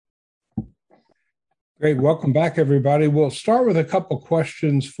Great. Welcome back, everybody. We'll start with a couple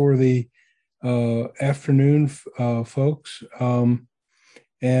questions for the afternoon folks. And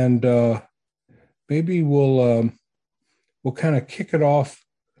maybe we'll kind of kick it off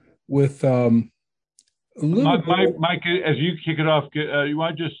with a little Mike, as you kick it off, you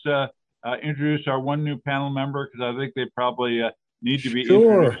want to just introduce our one new panel member? Because I think they probably need to be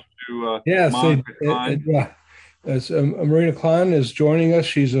Sure. introduced to Yes. Monica Klein. Marina Klein is joining us.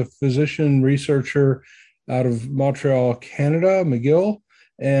 She's a physician researcher out of Montreal, Canada, McGill,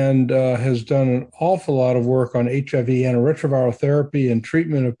 and has done an awful lot of work on HIV antiretroviral therapy and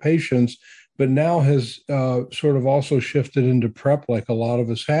treatment of patients, but now has sort of also shifted into PrEP like a lot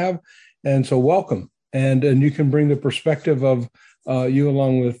of us have. And so welcome. And you can bring the perspective of you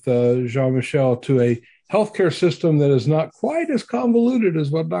along with Jean-Michel to a healthcare system that is not quite as convoluted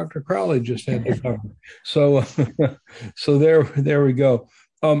as what Dr. Crowley just had to cover. So, so there we go.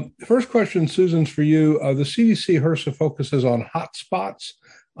 First question, Susan's for you. The CDC HRSA focuses on hotspots,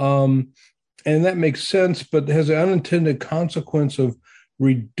 and that makes sense, but has an unintended consequence of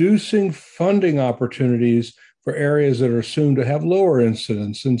reducing funding opportunities for areas that are assumed to have lower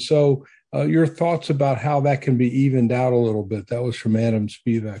incidence. And so your thoughts about how that can be evened out a little bit. That was from Adam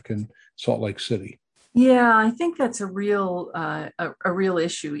Spivak in Salt Lake City. Yeah, I think that's a real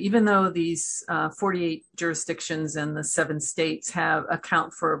issue. Even though these 48 jurisdictions and the 7 states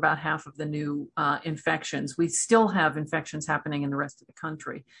account for about half of the new infections, we still have infections happening in the rest of the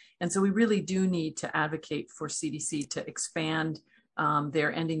country. And so we really do need to advocate for CDC to expand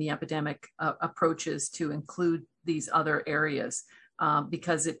their ending the epidemic approaches to include these other areas,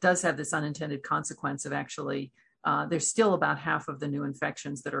 because it does have this unintended consequence of actually there's still about half of the new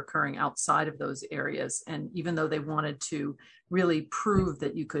infections that are occurring outside of those areas. And even though they wanted to really prove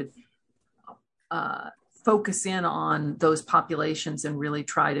that you could focus in on those populations and really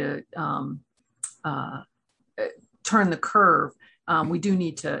try to turn the curve, we do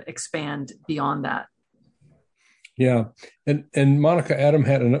need to expand beyond that. Yeah. And Monica, Adam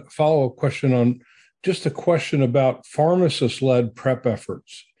had a follow-up question on just a question about pharmacist-led PrEP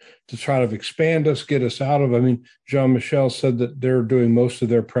efforts to try to expand us, get us out of. I mean, Jean-Michel said that they're doing most of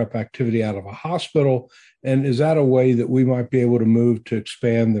their PrEP activity out of a hospital. And is that a way that we might be able to move to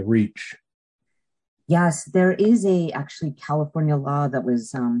expand the reach? Yes, there is actually California law that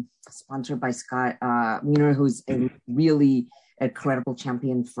was sponsored by Scott Wiener, who's really a credible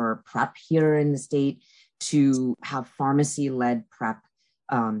champion for PrEP here in the state, to have pharmacy-led PrEP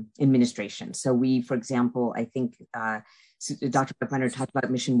administration. So we, for example, I think Dr. Buchbinder talked about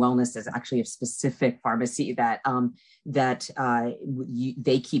Mission Wellness as actually a specific pharmacy that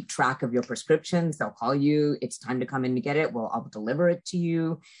they keep track of your prescriptions. They'll call you. It's time to come in to get it. I'll deliver it to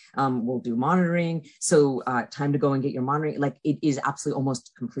you. We'll do monitoring. So time to go and get your monitoring. Like, it is absolutely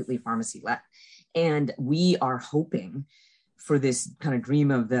almost completely pharmacy-led. And we are hoping for this kind of dream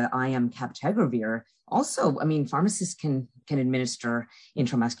of the IM cabotegravir. Also, I mean, pharmacists can administer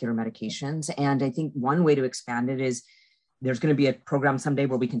intramuscular medications. And I think one way to expand it is there's going to be a program someday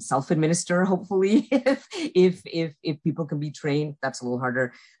where we can self-administer, hopefully, if people can be trained. That's a little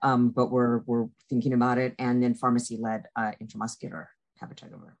harder, but we're thinking about it. And then pharmacy-led intramuscular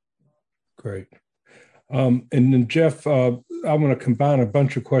cabotegravir. Great. And then Jeff, I'm going to combine a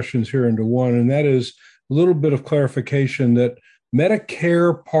bunch of questions here into one, and that is a little bit of clarification that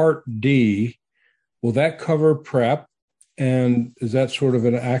Medicare Part D, will that cover PrEP? And is that sort of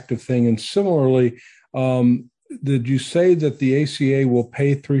an active thing? And similarly, did you say that the ACA will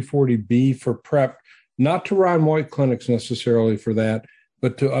pay 340B for PrEP, not to Ryan White clinics necessarily for that,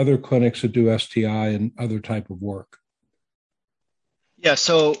 but to other clinics that do STI and other type of work? Yeah,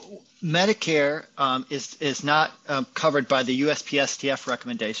 so Medicare is not covered by the USPSTF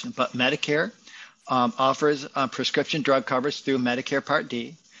recommendation, but Medicare offers prescription drug coverage through Medicare Part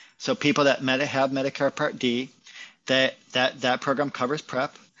D. So people that have Medicare Part D, that program covers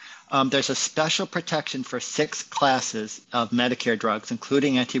PrEP. There's a special protection for 6 classes of Medicare drugs,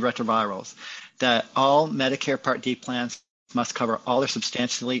 including antiretrovirals, that all Medicare Part D plans must cover all or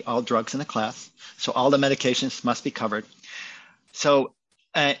substantially all drugs in the class. So all the medications must be covered. So,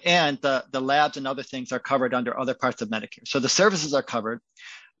 and the labs and other things are covered under other parts of Medicare. So the services are covered,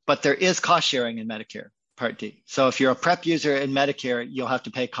 but there is cost sharing in Medicare Part D. So if you're a PrEP user in Medicare, you'll have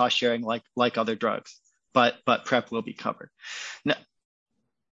to pay cost sharing like other drugs, but PrEP will be covered. Now,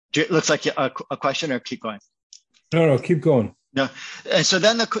 it looks like a question, or keep going? No, keep going. No. And so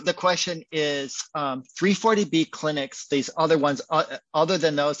then the question is 340B clinics, these other ones, other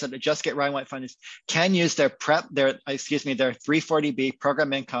than those that just get Ryan White funding, can use their 340B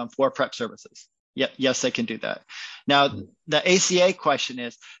program income for PrEP services. Yes, they can do that. Now, the ACA question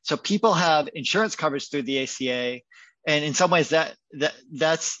is, so people have insurance coverage through the ACA, and in some ways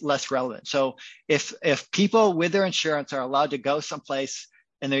that's less relevant. So if people with their insurance are allowed to go someplace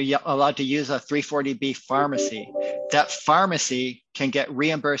and they're allowed to use a 340B pharmacy, that pharmacy can get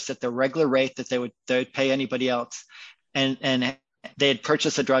reimbursed at the regular rate that they would pay anybody else. And they'd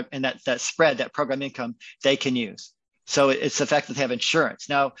purchase a drug, and that spread, that program income, they can use. So it's the fact that they have insurance.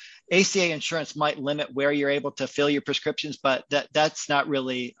 Now, ACA insurance might limit where you're able to fill your prescriptions, but that's not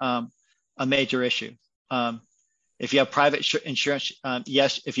really a major issue. If you have private insurance,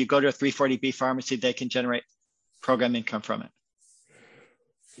 yes, if you go to a 340B pharmacy, they can generate program income from it.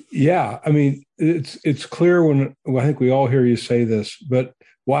 Yeah, I mean, it's clear when I think we all hear you say this, but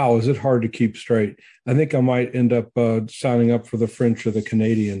wow, is it hard to keep straight? I think I might end up signing up for the French or the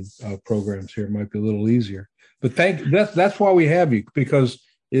Canadian programs here. It might be a little easier. But that's why we have you, because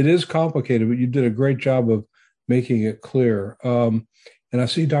it is complicated, but you did a great job of making it clear. And I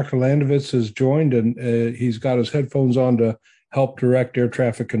see Dr. Landovitz has joined, and he's got his headphones on to help direct air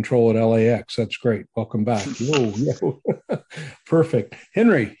traffic control at LAX. That's great. Welcome back. Whoa. Perfect.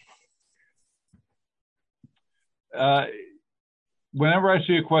 Henry. Whenever I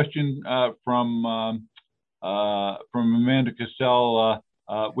see a question from Amanda Cassell,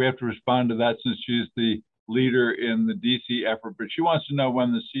 we have to respond to that since she's the leader in the DC effort, but she wants to know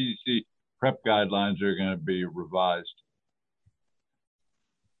when the CDC PrEP guidelines are going to be revised.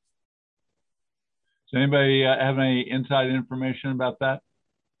 Does anybody have any inside information about that?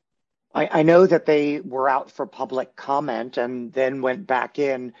 I know that they were out for public comment and then went back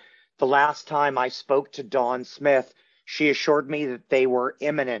in. The last time I spoke to Dawn Smith, she assured me that they were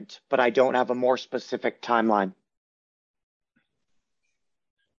imminent, but I don't have a more specific timeline.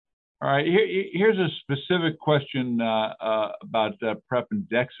 All right, here's a specific question about PrEP and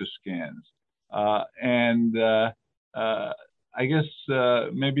DEXA scans. I guess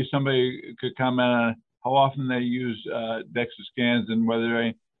maybe somebody could comment on how often they use DEXA scans and whether there are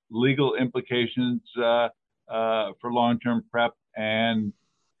any legal implications for long-term PrEP and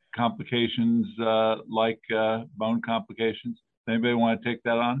complications like bone complications. Does anybody want to take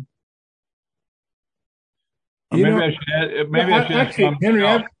that on? Or I should actually,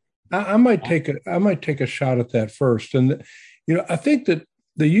 Henry, I might take a shot at that first. And I think that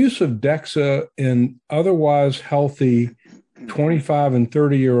the use of DEXA in otherwise healthy 25 and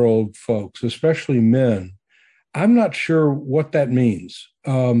 30-year-old folks, especially men, I'm not sure what that means,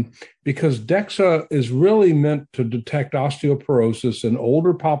 because DEXA is really meant to detect osteoporosis in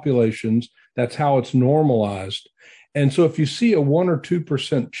older populations. That's how it's normalized. And so if you see a 1 or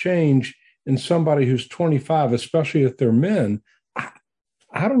 2% change in somebody who's 25, especially if they're men,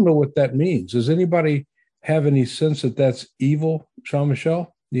 I don't know what that means. Does anybody have any sense that that's evil?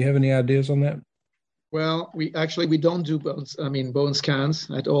 Jean-Michel, do you have any ideas on that? Well, we don't do bone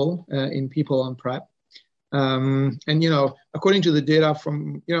scans at all in people on PrEP. And, according to the data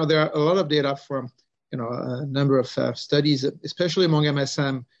from, there are a lot of data from, a number of studies, especially among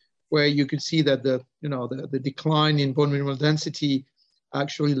MSM, where you could see that the decline in bone mineral density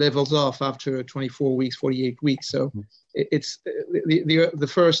actually levels off after 24 weeks, 48 weeks. So it's the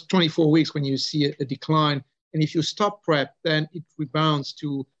first 24 weeks when you see a decline. And if you stop PrEP, then it rebounds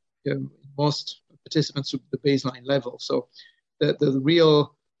to most participants to the baseline level. So the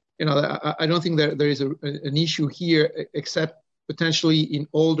real, I don't think there is an issue here, except potentially in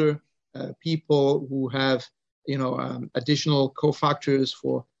older people who have, additional cofactors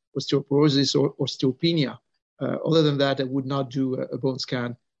for osteoporosis or osteopenia. Other than that, I would not do a bone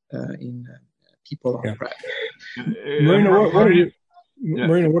scan in people on PrEP. Marina,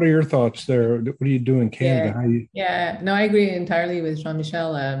 what are your thoughts there? What do you do in Canada? No, I agree entirely with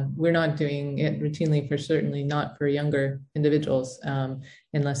Jean-Michel. We're not doing it routinely, certainly not for younger individuals,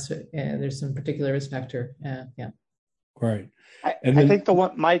 unless there's some particular risk factor. Right. I think the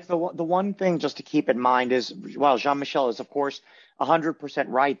one thing just to keep in mind is, while Jean-Michel is, of course, 100%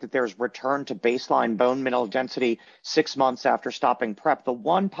 right that there's return to baseline bone mineral density 6 months after stopping PrEP, the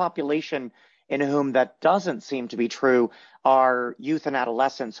one population in whom that doesn't seem to be true are youth and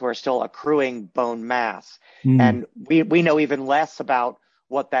adolescents who are still accruing bone mass. And we know even less about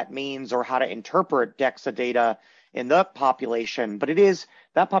what that means or how to interpret DEXA data in the population. But it is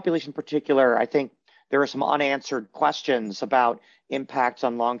that population in particular, I think there are some unanswered questions about impacts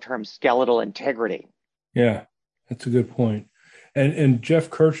on long-term skeletal integrity. Yeah, that's a good point. And Jeff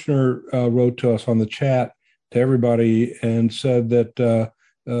Kirchner wrote to us on the chat to everybody and said that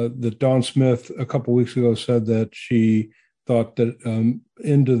that Dawn Smith a couple of weeks ago said that she thought that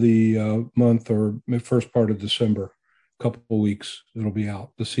end of the month or first part of December, a couple of weeks, it'll be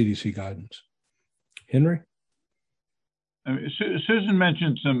out, the CDC guidance. Henry? I mean, Susan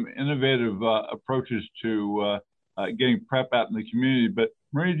mentioned some innovative approaches to getting PrEP out in the community, but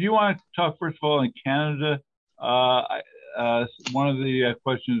Marina, do you want to talk first of all in Canada? One of the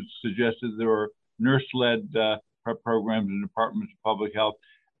questions suggested there were nurse-led PrEP programs in departments of public health.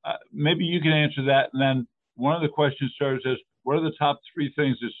 Maybe you can answer that. And then one of the questions started says, what are the top 3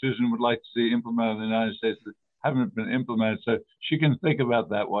 things that Susan would like to see implemented in the United States that haven't been implemented? So she can think about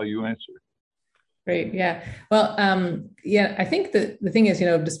that while you answer. Great. Yeah. Well, I think the thing is,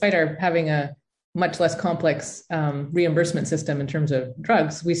 despite our having a much less complex reimbursement system in terms of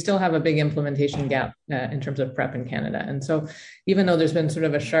drugs, we still have a big implementation gap in terms of PrEP in Canada. And so even though there's been sort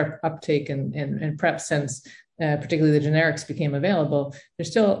of a sharp uptake in PrEP since particularly the generics became available,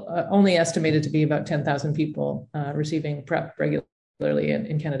 there's still only estimated to be about 10,000 people receiving PrEP regularly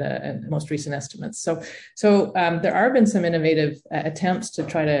in Canada and most recent estimates. So there have been some innovative attempts to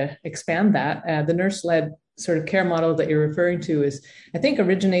try to expand that. The nurse-led sort of care model that you're referring to is, I think,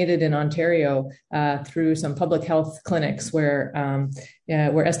 originated in Ontario through some public health clinics where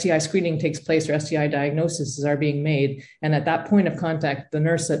STI screening takes place or STI diagnoses are being made. And at that point of contact, the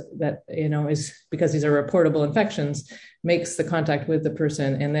nurse that is, because these are reportable infections, makes the contact with the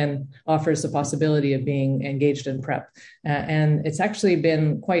person and then offers the possibility of being engaged in PrEP. And it's actually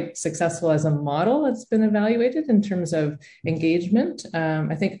been quite successful as a model that's been evaluated in terms of engagement.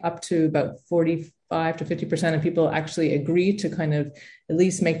 I think up to about 45 to 50% of people actually agree to kind of at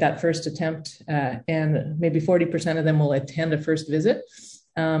least make that first attempt, and maybe 40% of them will attend a first visit.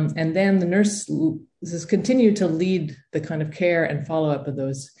 And then the nurses continue to lead the kind of care and follow-up of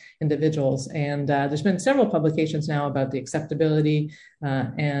those individuals. And there's been several publications now about the acceptability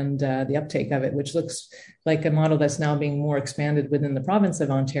and the uptake of it, which looks like a model that's now being more expanded within the province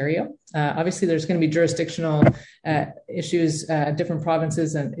of Ontario. Obviously, there's going to be jurisdictional issues at different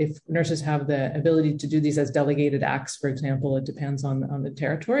provinces. And if nurses have the ability to do these as delegated acts, for example, it depends on the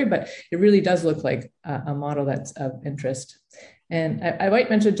territory. But it really does look like a model that's of interest. And I might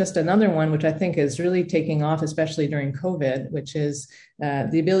mention just another one, which I think is really taking off, especially during COVID, which is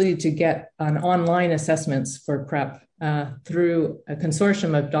the ability to get on online assessments for PrEP through a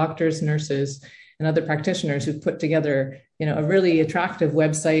consortium of doctors, nurses, and other practitioners who've put together, a really attractive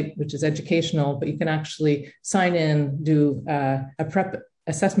website, which is educational, but you can actually sign in, do a PrEP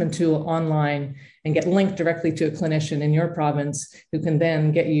assessment tool online and get linked directly to a clinician in your province who can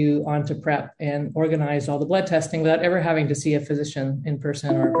then get you onto PrEP and organize all the blood testing without ever having to see a physician in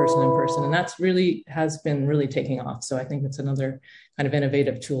person or a person in person. And that's has been really taking off. So I think it's another kind of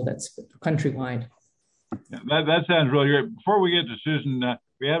innovative tool that's countrywide. Yeah, that sounds really great. Before we get to Susan,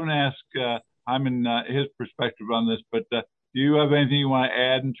 we haven't asked Hyman his perspective on this, but do you have anything you want to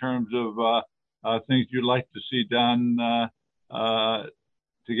add in terms of things you'd like to see done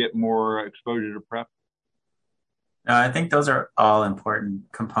to get more exposure to PrEP? I think those are all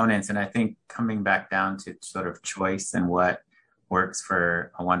important components. And I think coming back down to sort of choice and what works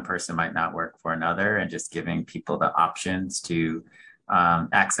for one person might not work for another, and just giving people the options to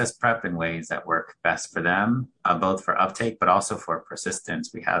access PrEP in ways that work best for them, both for uptake, but also for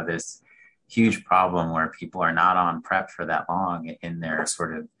persistence. We have this huge problem where people are not on PrEP for that long in their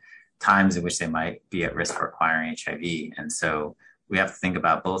sort of times in which they might be at risk for acquiring HIV. And so we have to think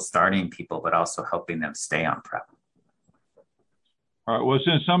about both starting people, but also helping them stay on PrEP. All right. Well,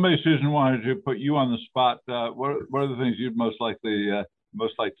 since Susan, wanted to put you on the spot, what are the things you'd most like to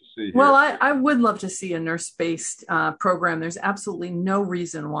see here? Well, I would love to see a nurse-based program. There's absolutely no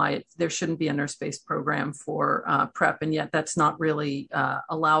reason why there shouldn't be a nurse-based program for PrEP, and yet that's not really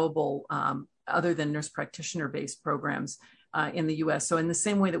allowable other than nurse practitioner-based programs in the US. So in the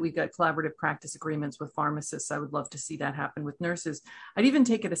same way that we've got collaborative practice agreements with pharmacists, I would love to see that happen with nurses. I'd even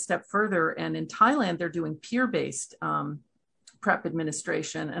take it a step further. And in Thailand, they're doing peer-based PrEP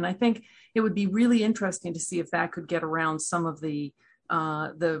administration. And I think it would be really interesting to see if that could get around some of the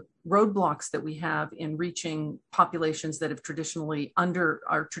roadblocks that we have in reaching populations that are traditionally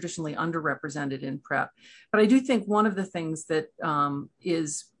underrepresented in PrEP. But I do think one of the things that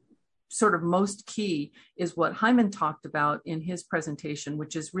is sort of most key is what Hyman talked about in his presentation,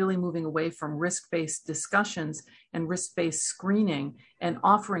 which is really moving away from risk-based discussions and risk-based screening and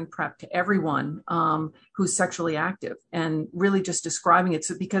offering PrEP to everyone who's sexually active, and really just describing it.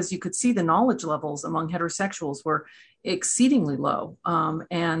 So because you could see the knowledge levels among heterosexuals were exceedingly low,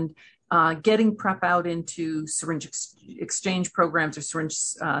 and getting PrEP out into syringe exchange programs or syringe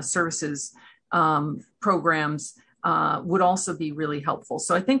services programs would also be really helpful.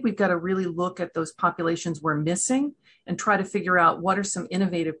 So I think we've got to really look at those populations we're missing and try to figure out what are some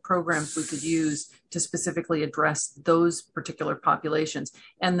innovative programs we could use to specifically address those particular populations.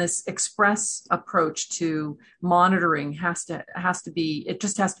 And this express approach to monitoring has to be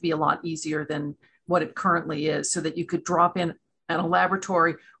a lot easier than what it currently is, so that you could drop in at a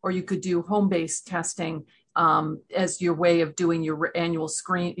laboratory, or you could do home-based testing as your way of doing your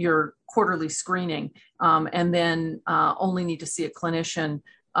your quarterly screening, and then only need to see a clinician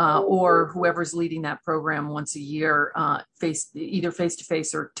or whoever's leading that program once a year, either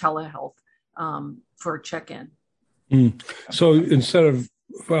face-to-face or telehealth for a check-in. So instead of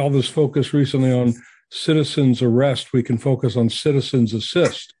all this focus recently on citizens arrest, we can focus on citizens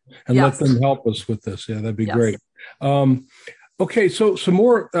assist and let them help us with this. Yeah, that'd be great. Okay, so some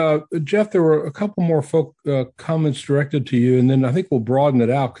more, Jeff, there were a couple more comments directed to you, and then I think we'll broaden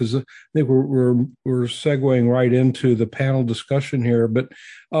it out because I think we're segueing right into the panel discussion here. But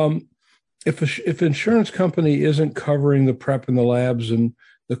if insurance company isn't covering the prep in the labs and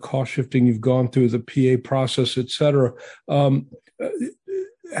the cost shifting you've gone through, the PA process, et cetera,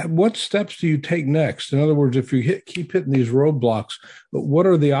 what steps do you take next? In other words, if you keep hitting these roadblocks, what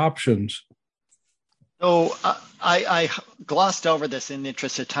are the options? So I glossed over this in the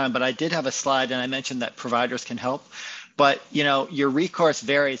interest of time, but I did have a slide, and I mentioned that providers can help. But your recourse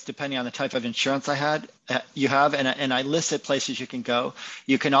varies depending on the type of insurance you have, and I listed places you can go.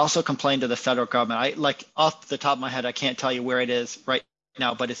 You can also complain to the federal government. Off the top of my head, I can't tell you where it is right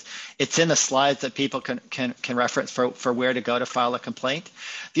now, but it's in the slides that people can reference for where to go to file a complaint.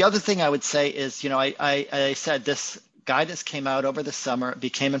 The other thing I would say is, I said this guidance came out over the summer,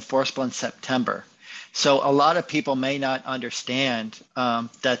 became enforceable in September. So a lot of people may not understand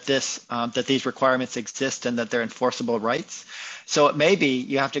that these requirements exist and that they're enforceable rights. So it may be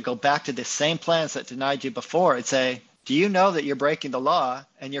you have to go back to the same plans that denied you before and say, do you know that you're breaking the law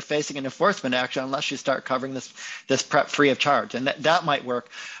and you're facing an enforcement action unless you start covering this prep free of charge? And that might work.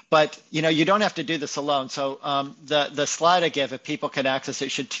 But you don't have to do this alone. So the slide I give, if people can access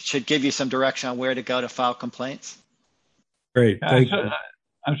it, should give you some direction on where to go to file complaints. Great. Thank you.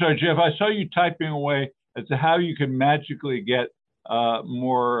 I'm sorry, Jeff, I saw you typing away as to how you can magically get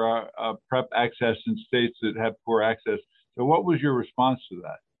more PrEP access in states that have poor access. So what was your response to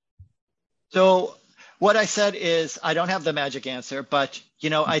that? So what I said is I don't have the magic answer, but,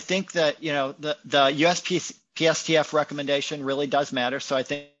 I think that, the USPSTF recommendation really does matter. So I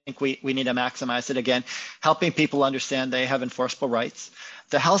think we need to maximize it again, helping people understand they have enforceable rights.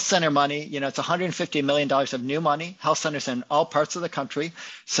 The health center money, it's $150 million of new money, health centers in all parts of the country.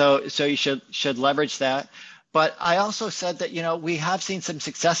 So you should leverage that. But I also said that, we have seen some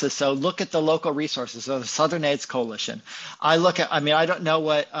successes. So look at the local resources of the Southern AIDS Coalition. I don't know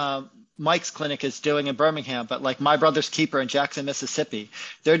what Mike's clinic is doing in Birmingham, but like My Brother's Keeper in Jackson, Mississippi,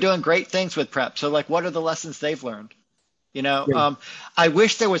 they're doing great things with PrEP. So what are the lessons they've learned? I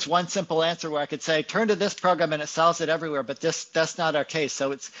wish there was one simple answer where I could say, turn to this program and it solves it everywhere, but that's not our case.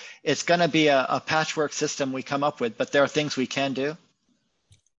 So it's going to be a patchwork system we come up with, but there are things we can do.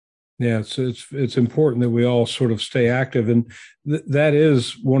 Yeah, it's important that we all sort of stay active. And that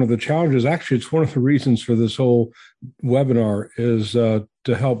is one of the challenges. Actually, it's one of the reasons for this whole webinar is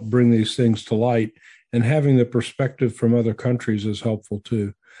to help bring these things to light, and having the perspective from other countries is helpful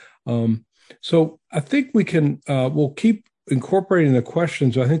too. So I think we'll keep incorporating the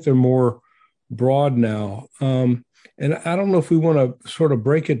questions. I think they're more broad now. And I don't know if we want to sort of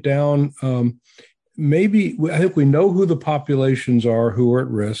break it down. I think we know who the populations are who are at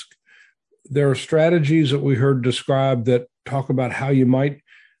risk. There are strategies that we heard described that talk about how you might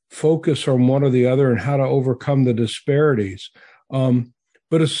focus on one or the other and how to overcome the disparities.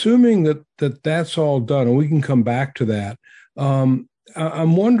 But assuming that that's all done, and we can come back to that,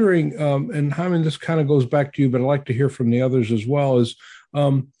 I'm wondering, and Hyman, this kind of goes back to you, but I'd like to hear from the others as well, is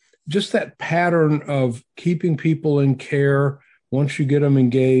just that pattern of keeping people in care once you get them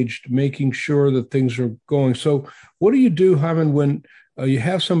engaged, making sure that things are going. So what do you do, Hyman, when you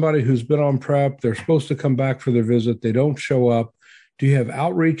have somebody who's been on PrEP, they're supposed to come back for their visit, they don't show up? Do you have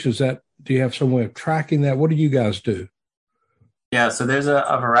outreach? Do you have some way of tracking that? What do you guys do? Yeah, so there's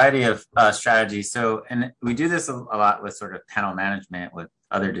a variety of strategies. So, and we do this a lot with sort of panel management with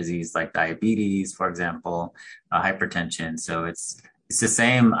other disease like diabetes, for example, hypertension. So it's the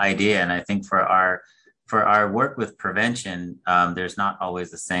same idea. And I think for our work with prevention, there's not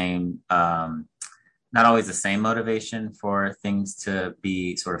always the same motivation for things to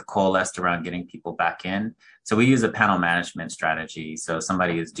be sort of coalesced around getting people back in. So we use a panel management strategy. So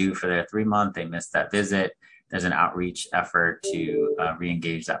somebody is due for their 3-month, they missed that visit. There's an outreach effort to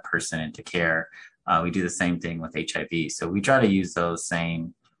re-engage that person into care. We do the same thing with HIV. So we try to use those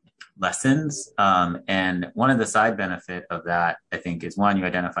same lessons. And one of the side benefit of that, I think, is one, you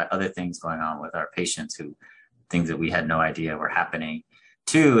identify other things going on with our patients, things that we had no idea were happening.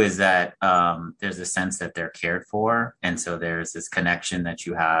 Two is that there's a sense that they're cared for. And so there's this connection that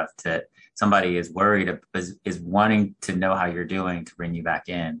you have to somebody is worried, is wanting to know how you're doing to bring you back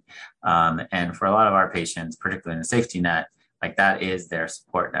in. And for a lot of our patients, particularly in the safety net, like that is their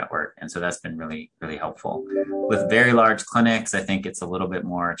support network. And so that's been really, really helpful. With very large clinics, I think it's a little bit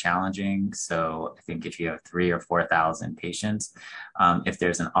more challenging. So I think if you have 3,000 or 4,000 patients, if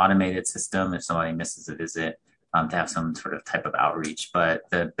there's an automated system, if somebody misses a visit, to have some sort of type of outreach. But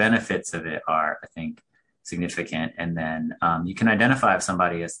the benefits of it are, I think, significant. And then you can identify if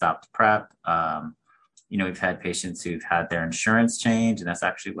somebody has stopped PrEP. We've had patients who've had their insurance change, and that's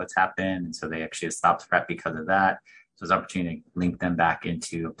actually what's happened. And so they actually have stopped PrEP because of that. So there's opportunity to link them back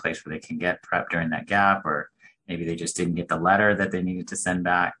into a place where they can get PrEP during that gap, or maybe they just didn't get the letter that they needed to send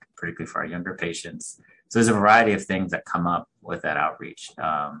back, particularly for our younger patients. So there's a variety of things that come up with that outreach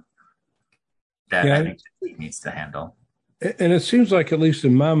that I think it needs to handle. And it seems like, at least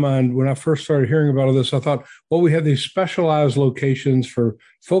in my mind, when I first started hearing about all this, I thought, well, we have these specialized locations for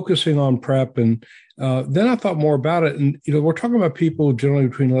focusing on PrEP. And then I thought more about it. And, we're talking about people generally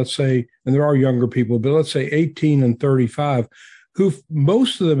between, let's say, and there are younger people, but let's say 18 and 35, who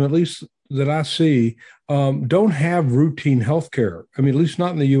most of them, at least that I see, don't have routine health care. I mean, at least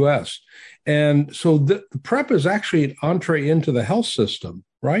not in the U.S. And so the PrEP is actually an entree into the health system,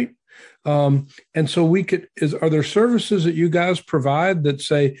 right? And so are there services that you guys provide that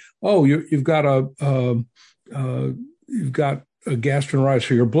say, oh, you've got a gastroenteritis,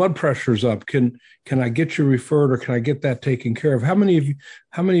 or your blood pressure's up. Can I get you referred, or can I get that taken care of? How many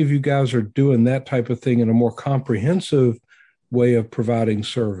of you guys are doing that type of thing in a more comprehensive way of providing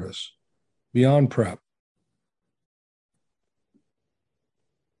service beyond PrEP?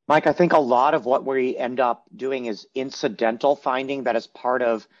 Mike, I think a lot of what we end up doing is incidental finding that as part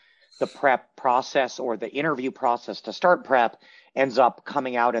of the PrEP process or the interview process to start PrEP ends up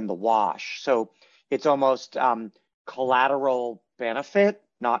coming out in the wash. So it's almost collateral benefit,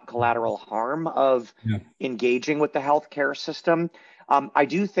 not collateral harm of engaging with the healthcare system. I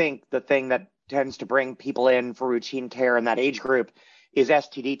do think the thing that tends to bring people in for routine care in that age group is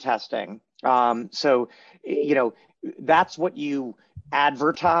STD testing. So, that's what you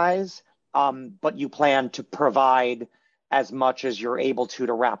advertise, but you plan to provide as much as you're able to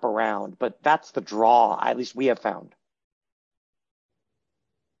wrap around. But that's the draw, at least we have found.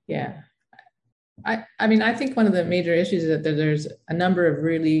 Yeah. I mean, I think one of the major issues is that there's a number of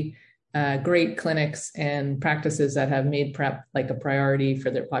really great clinics and practices that have made PrEP like a priority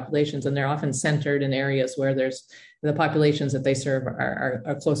for their populations, and they're often centered in areas where there's the populations that they serve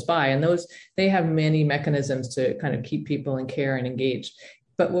are close by, and they have many mechanisms to kind of keep people in care and engaged.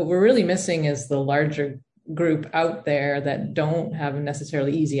 But what we're really missing is the larger group out there that don't have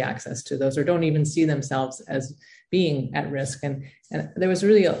necessarily easy access to those, or don't even see themselves as being at risk. And there was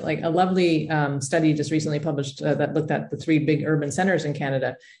really a lovely study just recently published that looked at the 3 big urban centers in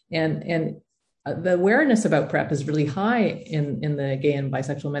Canada, and the awareness about PrEP is really high in the gay and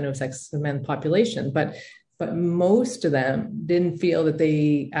bisexual men, sex men population, but most of them didn't feel that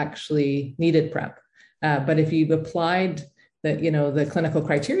they actually needed PrEP. But if you applied the clinical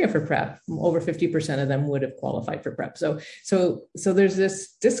criteria for PrEP, over 50% of them would have qualified for PrEP. So there's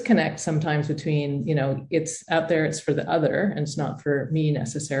this disconnect sometimes between, it's out there, it's for the other, and it's not for me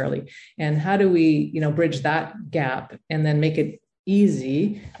necessarily. And how do we, bridge that gap and then make it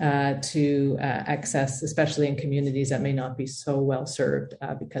easy to access, especially in communities that may not be so well served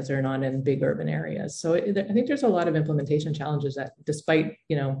because they're not in big urban areas. So I think there's a lot of implementation challenges that, despite,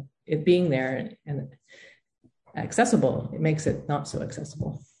 it being there and accessible, it makes it not so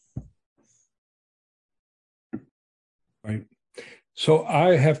accessible. Right. So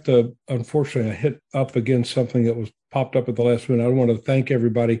I have to, unfortunately, I hit up against something that was popped up at the last minute. I want to thank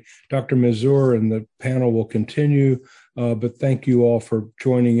everybody. Dr. Masur and the panel will continue, but thank you all for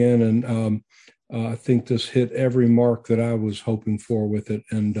joining in. And I think this hit every mark that I was hoping for with it,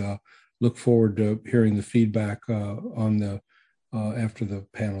 and look forward to hearing the feedback on after the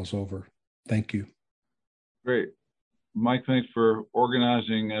panel's over. Thank you. Great. Mike, thanks for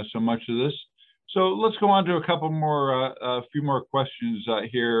organizing so much of this. So let's go on to a couple more, a few more questions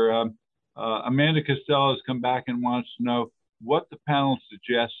here. Amanda Costello has come back and wants to know what the panel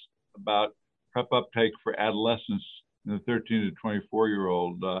suggests about PrEP uptake for adolescents in the 13 to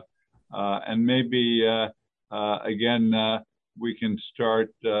 24-year-old. And maybe, again, we can start,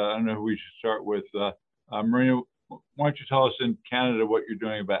 I don't know who we should start with. Marina, why don't you tell us in Canada what you're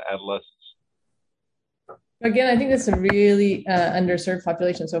doing about adolescents? Again, I think that's a really underserved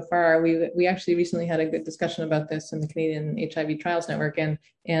population so far. We actually recently had a good discussion about this in the Canadian HIV Trials Network, and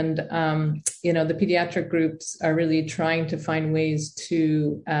the pediatric groups are really trying to find ways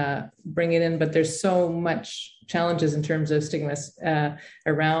to bring it in, but there's so much challenges in terms of stigmas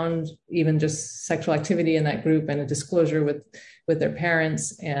around even just sexual activity in that group and a disclosure with their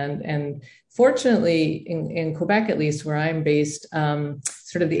parents. And fortunately, in Quebec, at least where I'm based,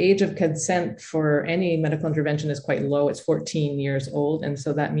 sort of the age of consent for any medical intervention is quite low. It's 14 years old. And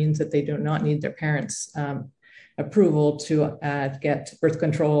so that means that they do not need their parents' approval to get birth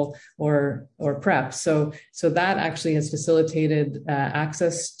control or PrEP. So that actually has facilitated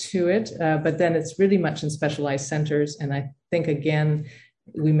access to it. But then it's really much in specialized centers. And I think, again,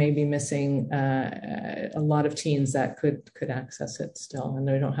 we may be missing a lot of teens that could access it still. And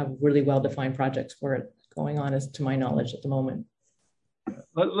they don't have really well-defined projects for it going on, as to my knowledge at the moment.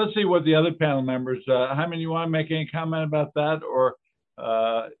 Let's see what the other panel members, Hyman, you want to make any comment about that, or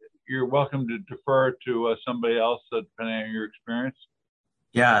you're welcome to defer to somebody else depending on your experience?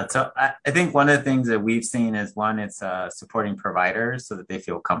 Yeah, so I think one of the things that we've seen is, one, it's supporting providers so that they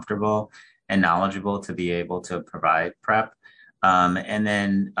feel comfortable and knowledgeable to be able to provide PrEP, and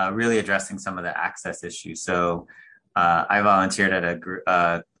then really addressing some of the access issues. So I volunteered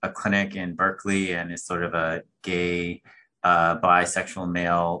at a clinic in Berkeley, and it's sort of a gay bisexual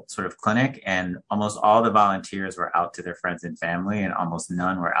male sort of clinic, and almost all the volunteers were out to their friends and family, and almost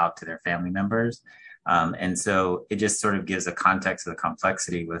none were out to their family members. And so it just sort of gives a context of the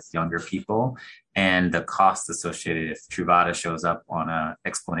complexity with younger people and the cost associated if Truvada shows up on an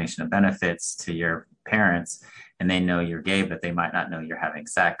explanation of benefits to your parents and they know you're gay, but they might not know you're having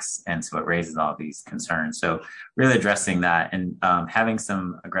sex. And so it raises all these concerns. So really addressing that and having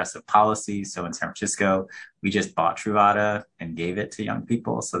some aggressive policies. So in San Francisco, we just bought Truvada and gave it to young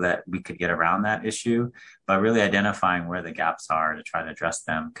people so that we could get around that issue, but really identifying where the gaps are to try to address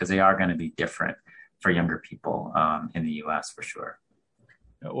them, because they are going to be different for younger people in the US for sure.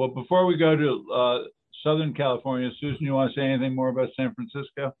 Well, before we go to Southern California, Susan, you want to say anything more about San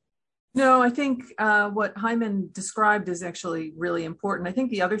Francisco? No, I think what Hyman described is actually really important. I think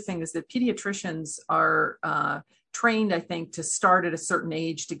the other thing is that pediatricians are trained, I think, to start at a certain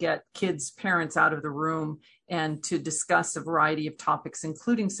age to get kids' parents out of the room and to discuss a variety of topics,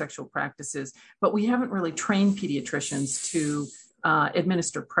 including sexual practices. But we haven't really trained pediatricians to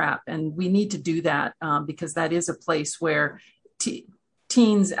administer PrEP. And we need to do that because that is a place where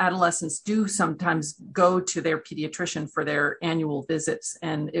teens, adolescents do sometimes go to their pediatrician for their annual visits.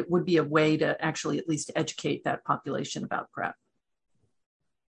 And it would be a way to actually at least educate that population about PrEP.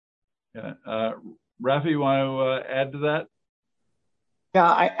 Yeah. Raphael, you want to add to that?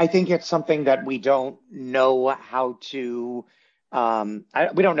 Yeah, I think it's something that we don't know how to,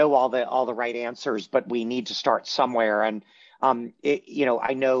 we don't know all the right answers, but we need to start somewhere. And,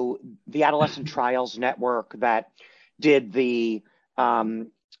 I know the Adolescent Trials Network that did the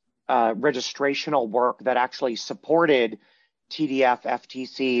registrational work that actually supported TDF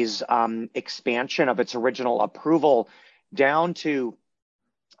FTC's expansion of its original approval down to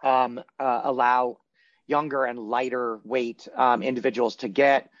allow younger and lighter weight individuals to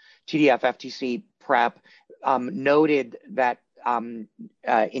get TDF FTC PrEP, noted that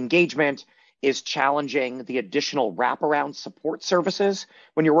engagement is challenging. The additional wraparound support services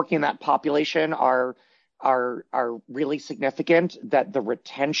when you're working in that population are really significant, that the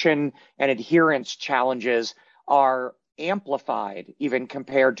retention and adherence challenges are amplified even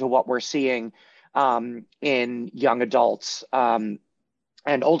compared to what we're seeing in young adults and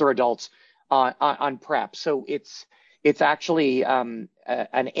older adults on PrEP. So it's actually an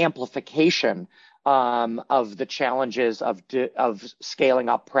amplification of the challenges of scaling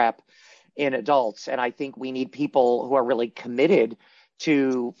up PrEP in adults. And I think we need people who are really committed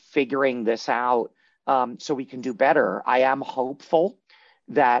to figuring this out so we can do better. I am hopeful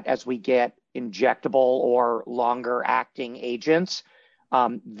that as we get injectable or longer acting agents,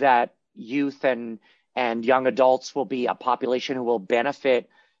 that youth and young adults will be a population who will benefit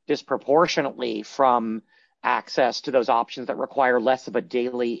disproportionately from access to those options that require less of a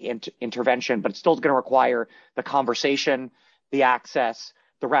daily intervention, but it's still going to require the conversation, the access,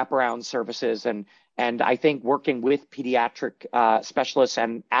 the wraparound services. And I think working with pediatric specialists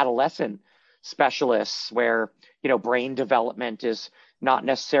and adolescent specialists where, brain development is not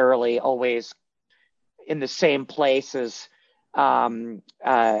necessarily always in the same place as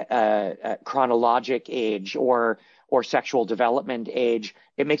chronologic age or sexual development age,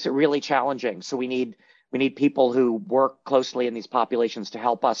 it makes it really challenging. So we need people who work closely in these populations to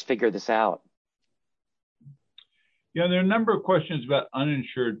help us figure this out. You know, there are a number of questions about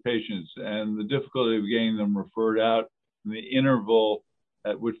uninsured patients and the difficulty of getting them referred out and the interval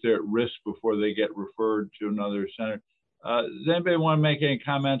at which they're at risk before they get referred to another center. Does anybody want to make any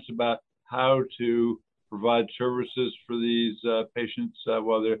comments about how to provide services for these patients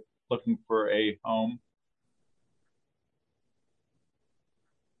while they're looking for a home?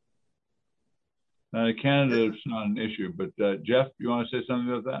 Canada is not an issue, but Jeff, you want to say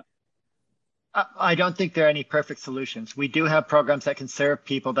something about that? I don't think there are any perfect solutions. We do have programs that can serve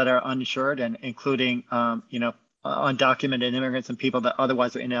people that are uninsured, and including, undocumented immigrants and people that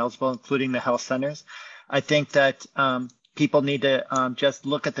otherwise are ineligible, including the health centers. I think that people need to just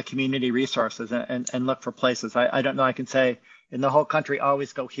look at the community resources and look for places. I don't know. I can say in the whole country,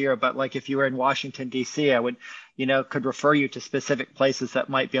 always go here. But like if you were in Washington, D.C., I would, could refer you to specific places that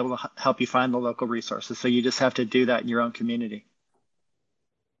might be able to help you find the local resources. So you just have to do that in your own community.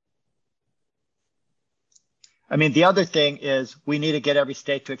 I mean, the other thing is we need to get every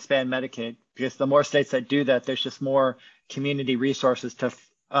state to expand Medicaid, because the more states that do that, there's just more community resources to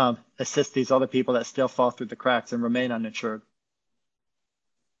assist these other people that still fall through the cracks and remain uninsured.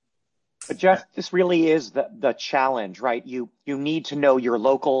 But Jeff, this really is the challenge, right? You need to know your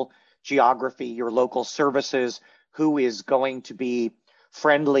local geography, your local services, who is going to be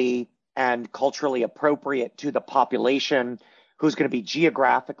friendly and culturally appropriate to the population, who's going to be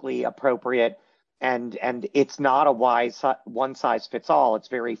geographically appropriate. And it's not a one size fits all. It's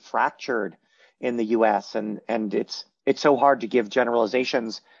very fractured in the U.S. and it's so hard to give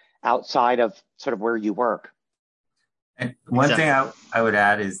generalizations outside of sort of where you work. And one thing I would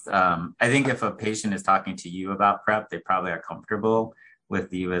add is I think if a patient is talking to you about PrEP, they probably are comfortable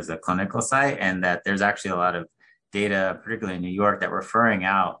with you as a clinical site, and that there's actually a lot of data, particularly in New York, that referring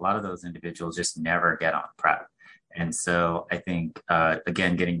out a lot of those individuals just never get on PrEP. And so I think,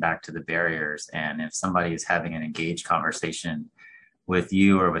 again, getting back to the barriers, and if somebody is having an engaged conversation with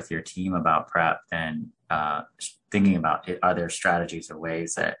you or with your team about PrEP, then thinking about it, are there strategies or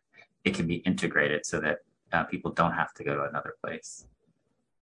ways that it can be integrated so that people don't have to go to another place?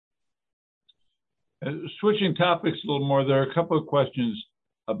 Switching topics a little more, there are a couple of questions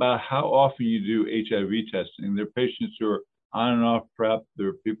about how often you do HIV testing. There are patients who are on and off PrEP. There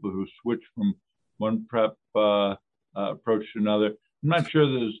are people who switch from one PrEP approach to another. I'm not sure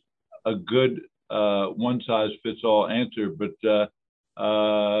there's a good one-size-fits-all answer, but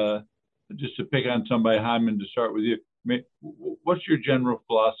just to pick on somebody, Hyman, to start with you, what's your general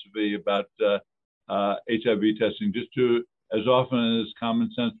philosophy about HIV testing? Just do as often as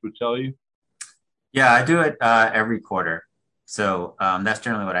common sense would tell you? Yeah, I do it every quarter. So that's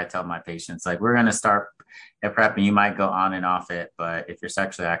generally what I tell my patients. Like, we're going to start at PrEP and you might go on and off it, but if you're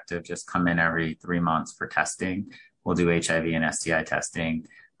sexually active, just come in every 3 months for testing. We'll do HIV and STI testing.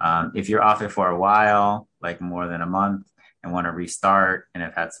 If you're off it for a while, like more than a month, and want to restart and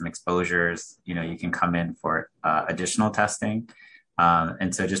have had some exposures, you can come in for additional testing.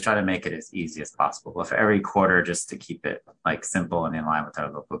 And so just try to make it as easy as possible. But for every quarter, just to keep it like simple and in line with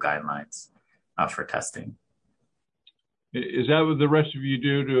our local guidelines for testing. Is that what the rest of you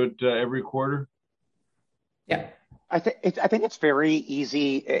do it every quarter? Yeah. I think it's very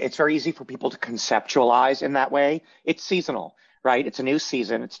easy. It's very easy for people to conceptualize in that way. It's seasonal, right? It's a new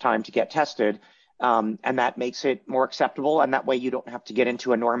season. It's time to get tested. And that makes it more acceptable. And that way you don't have to get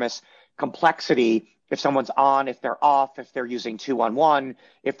into enormous complexity. If someone's on, if they're off, if they're using 2-on-1,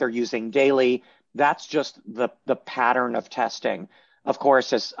 if they're using daily, that's just the pattern of testing. Of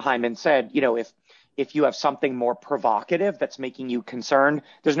course, as Hyman said, if you have something more provocative that's making you concerned,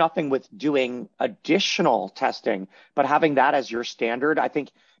 there's nothing with doing additional testing, but having that as your standard, I think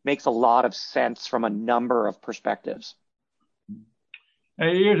makes a lot of sense from a number of perspectives.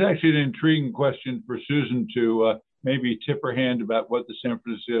 Here's actually an intriguing question for Susan to maybe tip her hand about what the San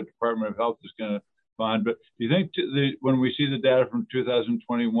Francisco Department of Health is going to find. But do you think when we see the data from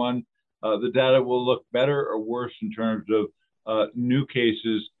 2021, the data will look better or worse in terms of new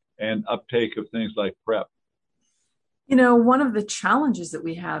cases and uptake of things like PrEP? One of the challenges that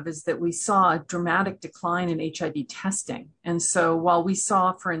we have is that we saw a dramatic decline in HIV testing. And so while we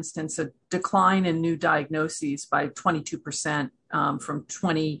saw, for instance, a decline in new diagnoses by 22% from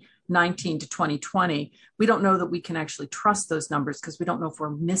 2019 to 2020, we don't know that we can actually trust those numbers because we don't know if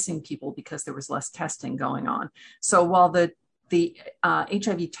we're missing people because there was less testing going on. So while the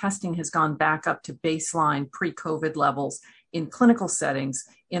HIV testing has gone back up to baseline pre-COVID levels in clinical settings,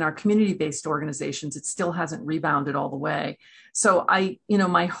 in our community-based organizations, it still hasn't rebounded all the way. So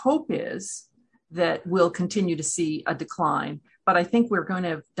my hope is that we'll continue to see a decline, But I think we're going to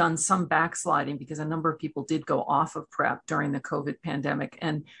have done some backsliding because a number of people did go off of PrEP during the COVID pandemic.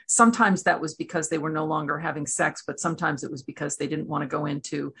 And sometimes that was because they were no longer having sex, but sometimes it was because they didn't want to go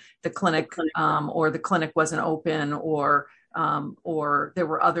into the clinic, or the clinic wasn't open, or there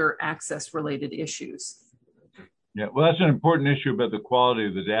were other access related issues. Yeah, well, that's an important issue about the quality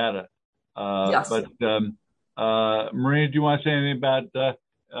of the data. Yes. But Marina, do you want to say anything about,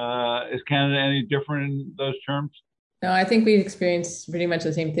 is Canada any different in those terms? No, I think we experienced pretty much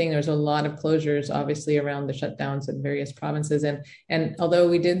the same thing. There was a lot of closures, obviously, around the shutdowns in various provinces. And although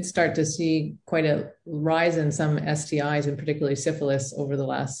we did start to see quite a rise in some STIs, and particularly syphilis, over the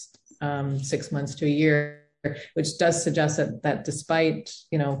last 6 months to a year, which does suggest that despite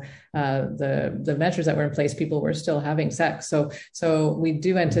the measures that were in place, people were still having sex. So we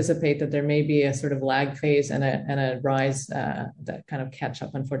do anticipate that there may be a sort of lag phase and a rise that kind of catch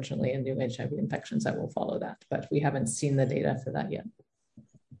up, unfortunately, in new HIV infections that will follow that. But we haven't seen the data for that yet.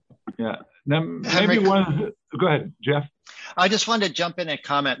 Yeah. Now, maybe go ahead, Jeff. I just wanted to jump in and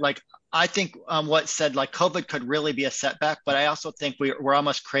comment. I think what said, COVID could really be a setback, but I also think we're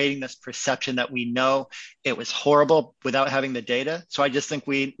almost creating this perception that we know it was horrible without having the data. So I just think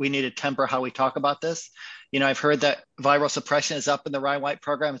we need to temper how we talk about this. I've heard that viral suppression is up in the Ryan White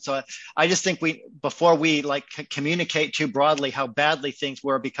program. So I just think before we communicate too broadly how badly things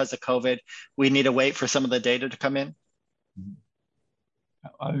were because of COVID, we need to wait for some of the data to come in.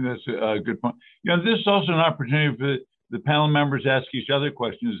 I think that's a good point. This is also an opportunity for the panel members ask each other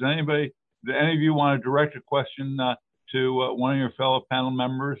questions. Do any of you want to direct a question to one of your fellow panel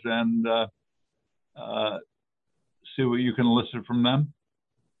members and see what you can elicit from them?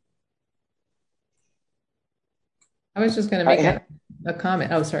 I was just going to make a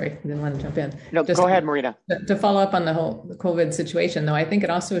comment. Oh, sorry, I didn't want to jump in. No, go ahead, Marina. To follow up on the whole COVID situation, though, I think it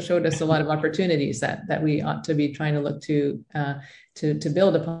also showed us a lot of opportunities that we ought to be trying to look to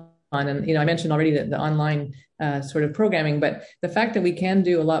build upon. And I mentioned already that the online sort of programming, but the fact that we can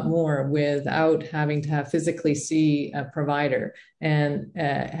do a lot more without having to physically see a provider, and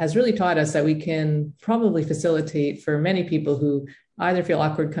has really taught us that we can probably facilitate for many people who either feel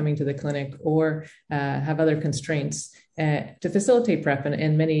awkward coming to the clinic or have other constraints to facilitate PrEP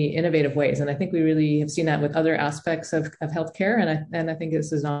in many innovative ways. And I think we really have seen that with other aspects of healthcare. And I think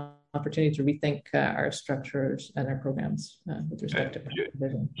this is an opportunity to rethink our structures and our programs with respect to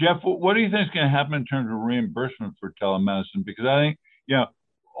provision. Jeff, what do you think is going to happen in terms of reimbursement for telemedicine? Because I think,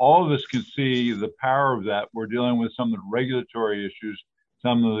 all of us can see the power of that. We're dealing with some of the regulatory issues,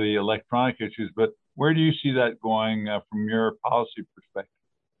 some of the electronic issues, but where do you see that going from your policy perspective?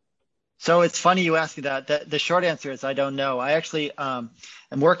 So it's funny you asked me that. The short answer is I don't know. I actually am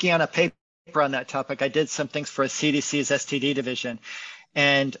working on a paper on that topic. I did some things for CDC's STD division.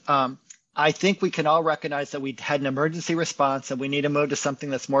 And I think we can all recognize that we had an emergency response and we need to move to something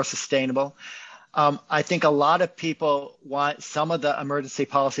that's more sustainable. I think a lot of people want some of the emergency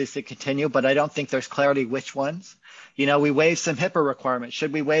policies to continue, but I don't think there's clarity which ones. We waived some HIPAA requirements.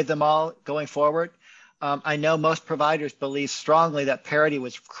 Should we waive them all going forward? I know most providers believe strongly that parity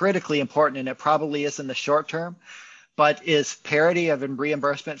was critically important, and it probably is in the short term. But is parity of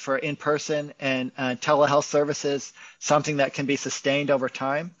reimbursement for in-person and telehealth services something that can be sustained over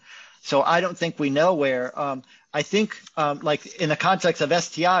time? So I don't think we know where. I think in the context of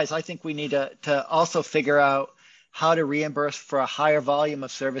STIs, I think we need to also figure out how to reimburse for a higher volume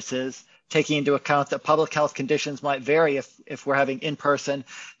of services, taking into account that public health conditions might vary if we're having in-person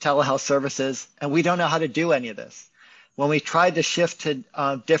telehealth services, and we don't know how to do any of this. When we tried to shift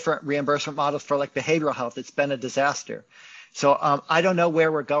to different reimbursement models for behavioral health, it's been a disaster. So I don't know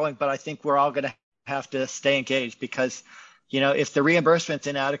where we're going, but I think we're all going to have to stay engaged because, if the reimbursement's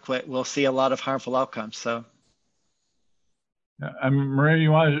inadequate, we'll see a lot of harmful outcomes. So, Marina,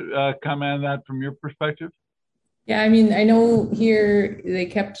 you want to comment on that from your perspective? Yeah, I mean, I know here they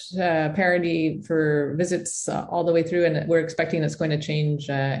kept parity for visits all the way through, and we're expecting it's going to change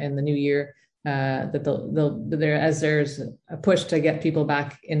in the new year. That as there's a push to get people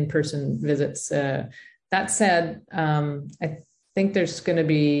back in-person visits. That said, I think there's going to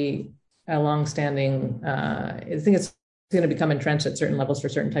be a long-standing. I think it's going to become entrenched at certain levels for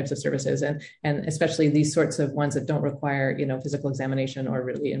certain types of services, and especially these sorts of ones that don't require physical examination or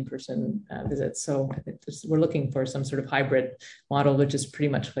really in-person visits. So I think we're looking for some sort of hybrid model, which is pretty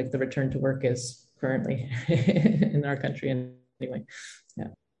much like the return to work is currently in our country anyway. Yeah.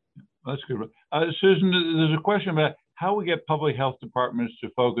 That's good. Susan, there's a question about how we get public health departments to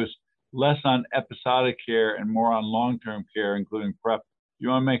focus less on episodic care and more on long-term care, including PrEP. You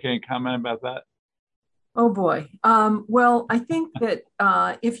want to make any comment about that? Oh boy. Well, I think that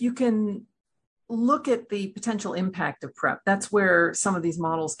if you can look at the potential impact of PrEP. That's where some of these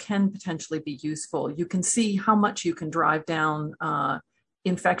models can potentially be useful. You can see how much you can drive down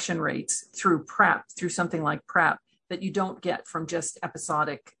infection rates through PrEP, through something like PrEP, that you don't get from just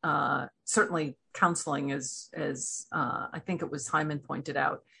episodic, certainly counseling, as I think it was Hyman pointed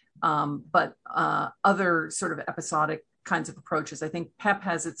out, but other sort of episodic kinds of approaches. I think PEP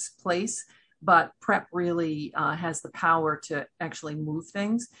has its place, but PrEP really has the power to actually move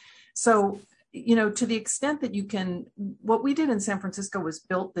things. So, to the extent that you can, what we did in San Francisco was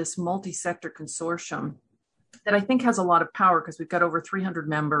built this multi-sector consortium that I think has a lot of power, because we've got over 300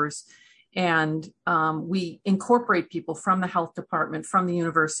 members, and we incorporate people from the health department, from the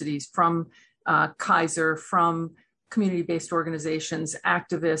universities, from Kaiser, from community-based organizations,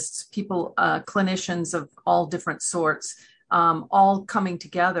 activists, people, clinicians of all different sorts, all coming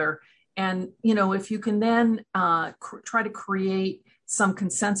together. And, if you can then try to create some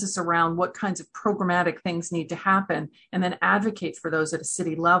consensus around what kinds of programmatic things need to happen, and then advocate for those at a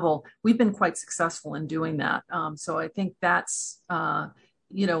city level, we've been quite successful in doing that. So I think that's,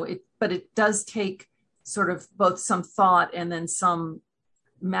 but it does take sort of both some thought and then some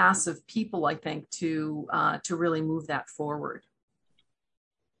mass of people, I think, to really move that forward.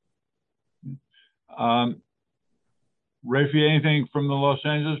 Raphael, anything from the Los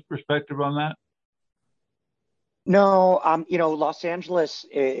Angeles perspective on that? No, Los Angeles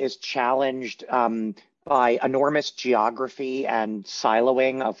is challenged by enormous geography and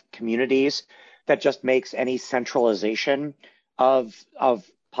siloing of communities that just makes any centralization of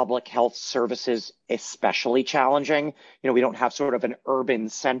public health services especially challenging. We don't have sort of an urban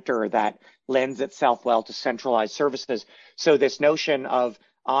center that lends itself well to centralized services. So this notion of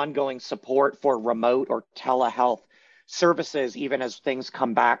ongoing support for remote or telehealth services, even as things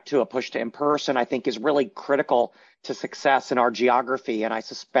come back to a push to in-person, I think is really critical to success in our geography. And I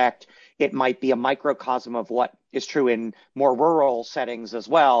suspect it might be a microcosm of what is true in more rural settings as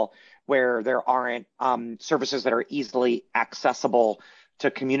well, where there aren't services that are easily accessible to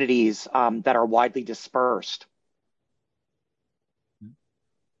communities that are widely dispersed.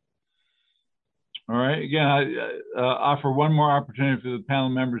 All right. Again, I offer one more opportunity for the panel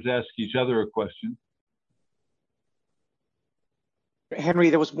members to ask each other a question. Henry,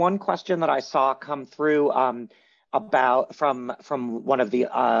 there was one question that I saw come through about from one of the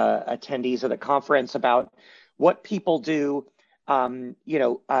attendees of the conference about what people do, when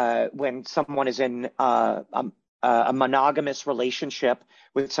someone is in a monogamous relationship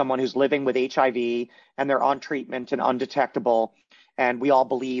with someone who's living with HIV and they're on treatment and undetectable. And we all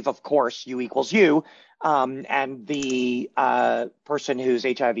believe, of course, U equals U. And the person who's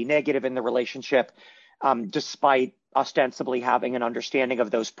HIV negative in the relationship, despite ostensibly having an understanding of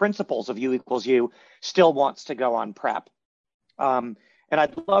those principles of U equals U, still wants to go on PrEP. And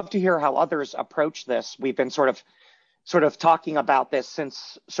I'd love to hear how others approach this. We've been sort of talking about this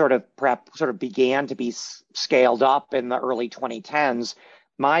since sort of PrEP sort of began to be scaled up in the early 2010s.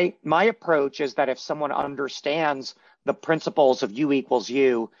 My approach is that if someone understands the principles of U equals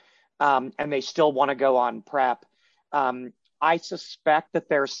U, and they still want to go on PrEP, I suspect that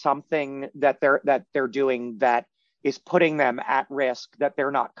there's something that they're doing that is putting them at risk that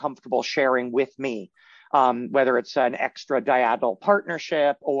they're not comfortable sharing with me, whether it's an extradiagonal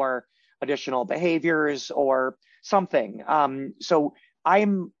partnership or additional behaviors or something. So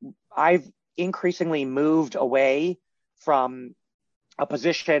I've increasingly moved away from a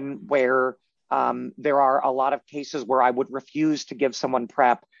position where there are a lot of cases where I would refuse to give someone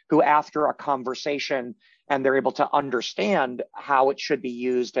PrEP who, after a conversation and they're able to understand how it should be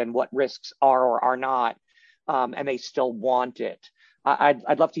used and what risks are or are not, and they still want it.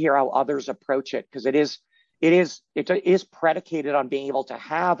 I'd love to hear how others approach it, because it is predicated on being able to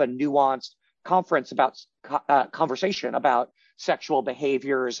have a nuanced conversation about sexual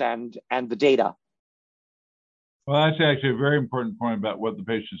behaviors and the data. Well, that's actually a very important point about what the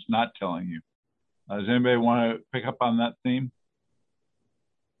patient's not telling you. Does anybody want to pick up on that theme?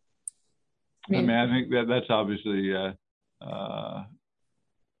 I think that's obviously a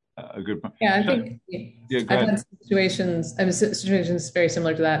good point. Yeah, I think I've had situations very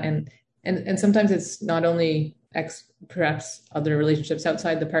similar to that, and sometimes it's not only perhaps other relationships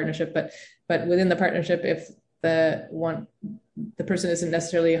outside the partnership, but within the partnership, if the person isn't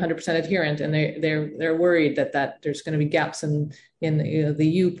necessarily 100% adherent, and they're worried that there's going to be gaps in the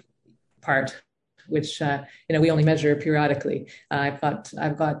U part, which we only measure periodically. I've got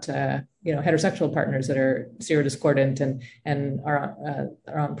heterosexual partners that are serodiscordant and are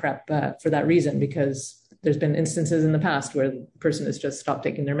on PrEP for that reason, because there's been instances in the past where the person has just stopped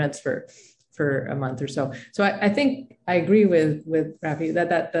taking their meds for a month or so. So I think I agree with Rafi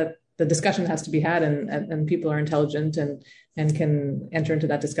that the discussion has to be had, and people are intelligent and can enter into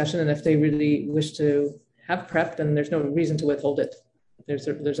that discussion. And if they really wish to have PrEP, then there's no reason to withhold it.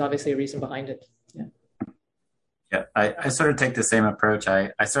 There's obviously a reason behind it. Yeah. Yeah, I sort of take the same approach.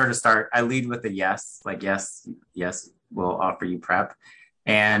 I lead with a yes, like yes, we'll offer you PrEP,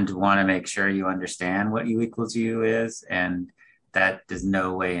 and want to make sure you understand what U equals U is, and that does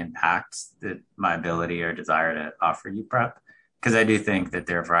no way impact my ability or desire to offer you PrEP. Because I do think that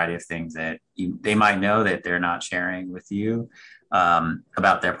there are a variety of things that they might know that they're not sharing with you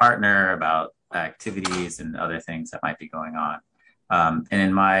about their partner, about activities and other things that might be going on.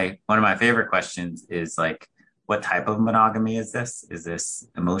 And one of my favorite questions is like, what type of monogamy is this? Is this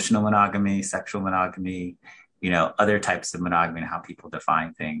emotional monogamy, sexual monogamy, other types of monogamy, and how people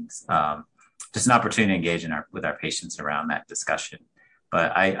define things? Just an opportunity to engage with our patients around that discussion.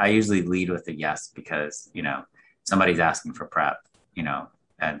 But I usually lead with a yes because, somebody's asking for PrEP,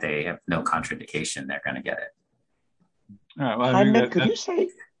 and they have no contraindication, they're going to get it. All right, well, Hyman, could you say?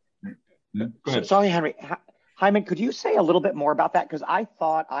 Go ahead. Sorry, Henry. Hyman, could you say a little bit more about that? Because I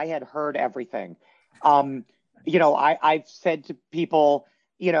thought I had heard everything. I've said to people,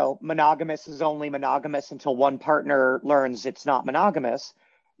 monogamous is only monogamous until one partner learns it's not monogamous.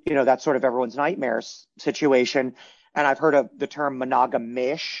 That's sort of everyone's nightmare situation. And I've heard of the term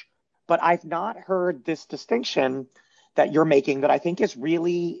monogamish, but I've not heard this distinction that you're making that I think is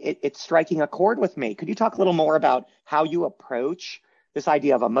really, it's striking a chord with me. Could you talk a little more about how you approach this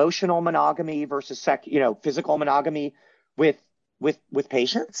idea of emotional monogamy versus physical monogamy with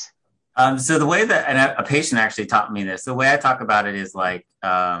patients? So the way that, and a patient actually taught me this, the way I talk about it is like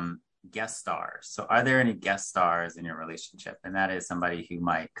guest stars. So are there any guest stars in your relationship? And that is somebody who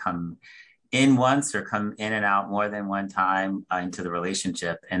might come in once or come in and out more than one time into the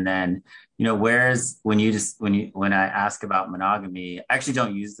relationship. And then, when I ask about monogamy, I actually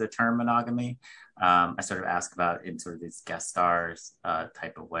don't use the term monogamy. I sort of ask about it in sort of this guest stars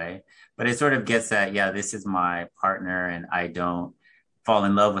type of way, but it sort of gets at, this is my partner and I don't fall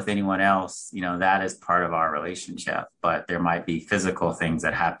in love with anyone else, that is part of our relationship. But there might be physical things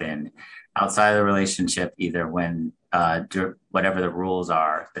that happen outside of the relationship, either when whatever the rules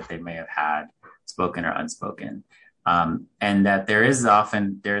are that they may have had, spoken or unspoken. And that there's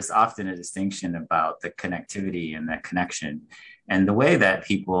often a distinction about the connectivity and that connection, and the way that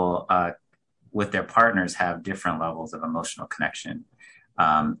people with their partners have different levels of emotional connection.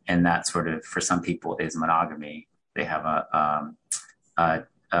 And that sort of, for some people, is monogamy. They have a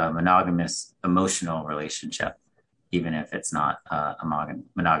monogamous emotional relationship, even if it's not a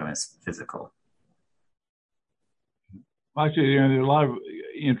monogamous physical. Actually, there are a lot of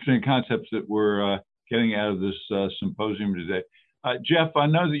interesting concepts that we're getting out of this symposium today. Jeff, I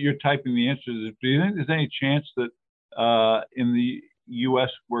know that you're typing the answers. Do you think there's any chance that in the U.S.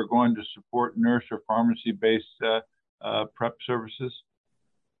 we're going to support nurse or pharmacy-based PrEP services?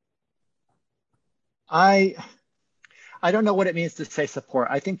 I don't know what it means to say support.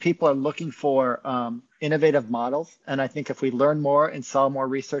 I think people are looking for innovative models. And I think if we learn more and saw more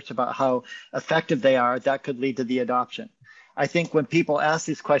research about how effective they are, that could lead to the adoption. I think when people ask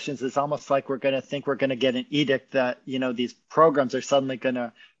these questions, it's almost like we're going to get an edict that, these programs are suddenly going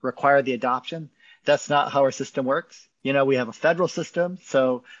to require the adoption. That's not how our system works. We have a federal system.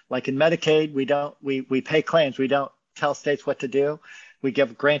 So like in Medicaid, we pay claims. We don't tell states what to do. We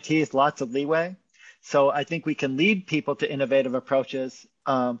give grantees lots of leeway. So I think we can lead people to innovative approaches.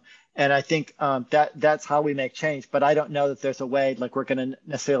 And I think that's how we make change. But I don't know that there's a way like we're going to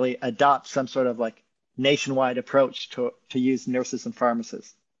necessarily adopt some sort of like nationwide approach to use nurses and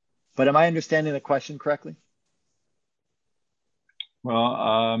pharmacists. But am I understanding the question correctly? Well,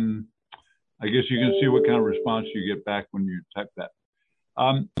 I guess you can see what kind of response you get back when you type that.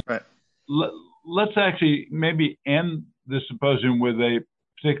 Right. Let's actually maybe end this symposium with a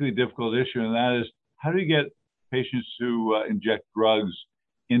particularly difficult issue, and that is, how do you get patients who inject drugs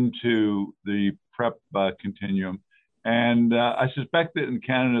into the PrEP continuum? And I suspect that in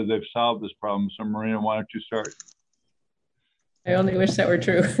Canada, they've solved this problem. So Marina, why don't you start? I only wish that were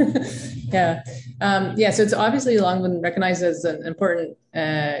true. Yeah. So it's obviously long been recognized as an important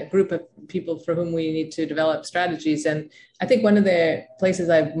group of people for whom we need to develop strategies. And I think one of the places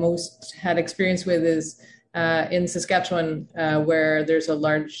I've most had experience with is in Saskatchewan, where there's a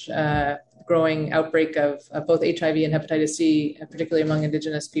large growing outbreak of both HIV and hepatitis C, particularly among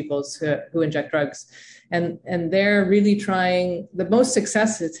Indigenous peoples who inject drugs. And they're really trying, the most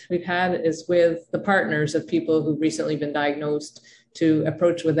success we've had is with the partners of people who've recently been diagnosed, to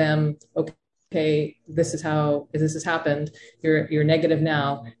approach with them, okay, okay, this has happened. You're negative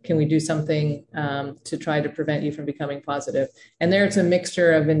now. Can we do something to try to prevent you from becoming positive? And there, it's a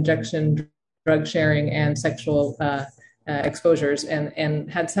mixture of injection, drug sharing, and sexual exposures,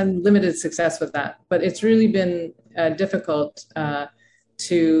 and had some limited success with that. But it's really been difficult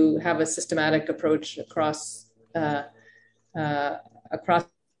to have a systematic approach across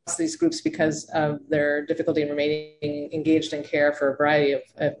these groups because of their difficulty in remaining engaged in care for a variety of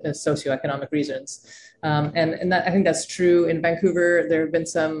socioeconomic reasons. And that, I think that's true in Vancouver. There have been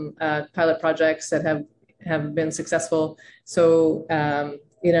some pilot projects that have been successful. So,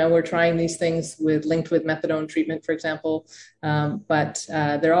 we're trying these things linked with methadone treatment, for example, but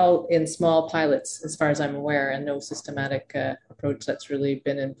they're all in small pilots, as far as I'm aware, and no systematic approach that's really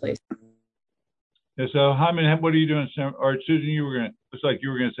been in place. Yeah, so Hyman, what are you doing? Or Susan, looks like you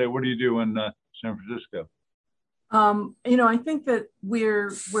were going to say, what do you do in San Francisco? I think that we're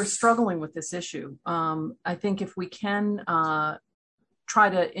struggling with this issue. I think if we can try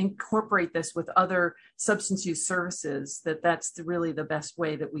to incorporate this with other substance use services, that's really the best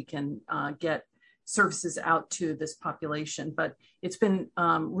way that we can get services out to this population. But it's been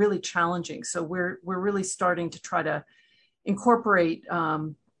really challenging. So we're really starting to try to incorporate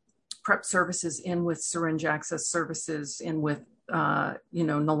PrEP services in with syringe access services, in with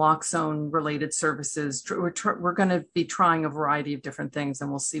naloxone related services. We're going to be trying a variety of different things, and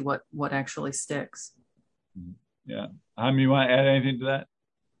we'll see what actually sticks. Yeah. You want to add anything to that?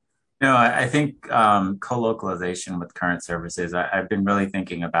 No, I think co-localization with current services, I've been really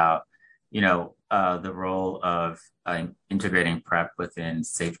thinking about, the role of integrating PrEP within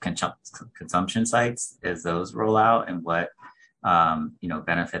safe consumption sites as those roll out, and what,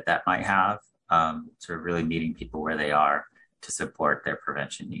 benefit that might have, sort of really meeting people where they are to support their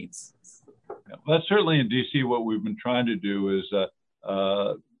prevention needs. Yeah, well, that's certainly in DC what we've been trying to do is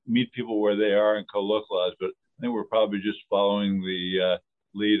meet people where they are and co-localize, but I think we're probably just following the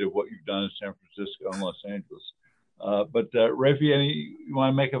lead of what you've done in San Francisco and Los Angeles. But Raphael, you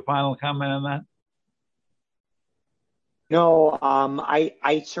want to make a final comment on that? No,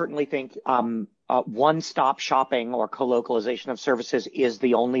 I certainly think one-stop shopping or co-localization of services is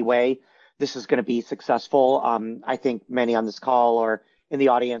the only way this is going to be successful. I think many on this call or in the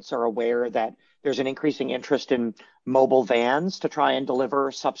audience are aware that there's an increasing interest in mobile vans to try and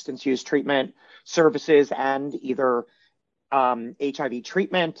deliver substance use treatment services and either HIV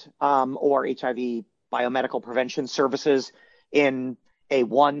treatment or HIV biomedical prevention services in a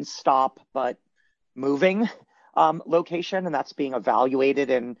one-stop but moving location, and that's being evaluated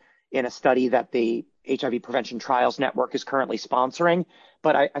in a study that the HIV Prevention Trials Network is currently sponsoring.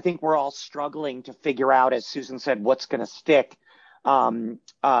 But I think we're all struggling to figure out, as Susan said, what's going to stick in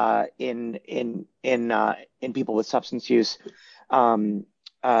people with substance use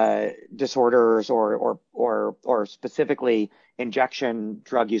disorders or specifically injection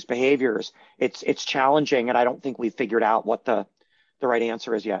drug use behaviors. It's challenging, and I don't think we've figured out what the right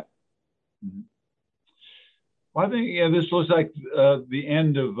answer is yet. Mm-hmm. Well, I think this looks like the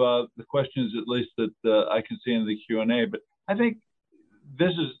end of the questions, at least that I can see in the Q&A. But I think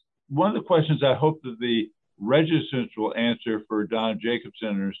this is one of the questions I hope that the registrants will answer for Donna Jacobson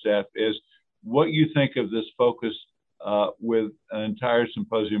and her staff is what you think of this focus with an entire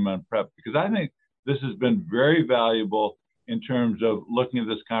symposium on PrEP, because I think this has been very valuable in terms of looking at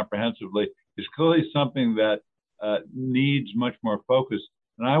this comprehensively. It's clearly something that needs much more focus.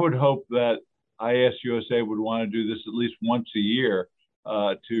 And I would hope that ISUSA would want to do this at least once a year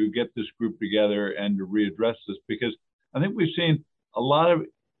to get this group together and to readdress this, because I think we've seen a lot of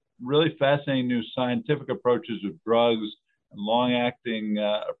really fascinating new scientific approaches of drugs and long-acting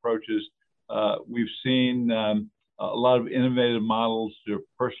approaches. We've seen a lot of innovative models to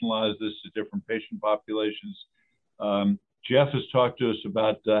personalize this to different patient populations. Jeff has talked to us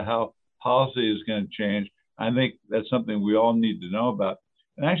about how policy is going to change. I think that's something we all need to know about.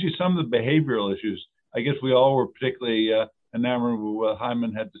 And actually, some of the behavioral issues, I guess we all were particularly enamored with what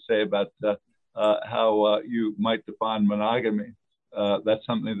Hyman had to say about how you might define monogamy. That's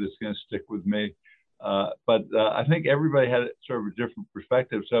something that's going to stick with me. But I think everybody had sort of a different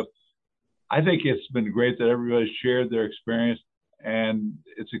perspective. So I think it's been great that everybody shared their experience, and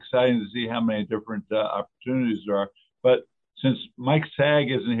it's exciting to see how many different opportunities there are. But since Mike Saag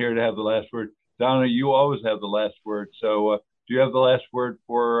isn't here to have the last word, Donna, you always have the last word. So do you have the last word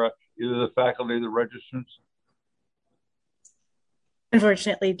for either the faculty or the registrants?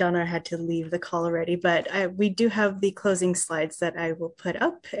 Unfortunately, Donna had to leave the call already, but we do have the closing slides that I will put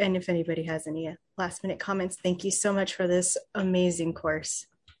up. And if anybody has any last minute comments, thank you so much for this amazing course.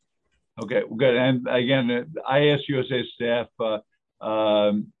 Okay, good. And again, ISUSA staff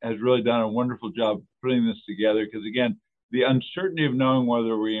has really done a wonderful job putting this together. Because again, the uncertainty of knowing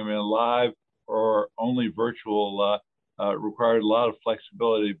whether we're going to be live or only virtual required a lot of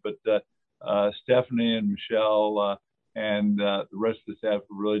flexibility. But Stephanie and Michelle and the rest of the staff have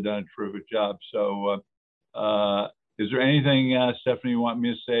really done a terrific job. So is there anything, Stephanie, you want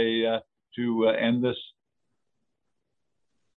me to say to end this